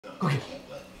Okay.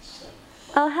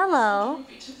 Oh, hello.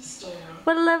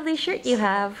 What a lovely shirt you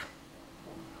have.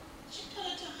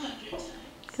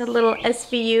 Got a little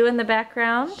SVU in the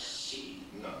background. No,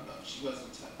 she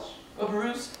wasn't touched. Oh,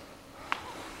 Bruce.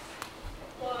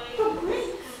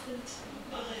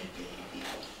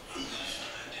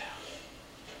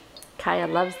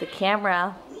 Kaia loves the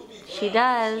camera. She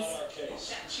does.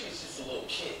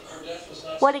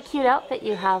 What a cute outfit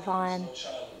you have on.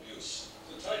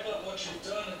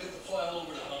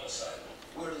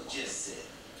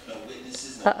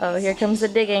 Uh-oh, here comes the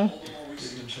digging.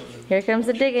 Here comes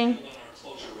the digging.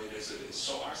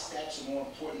 So our stats are more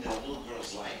important than a little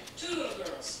girl's life? 2 little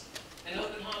girls. An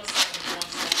open homicide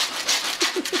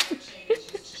and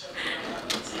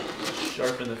 1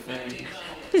 Sharpen the fang.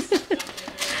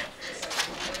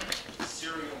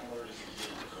 Serial murders of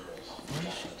little girls.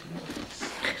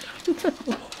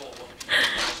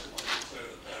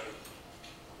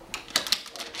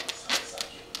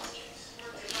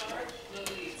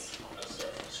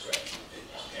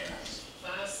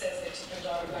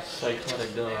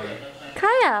 Psychotic dog.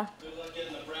 Kaia.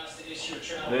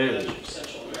 There.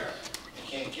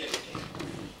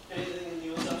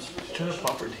 Trying to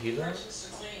pop her teeth out?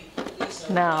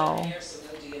 No.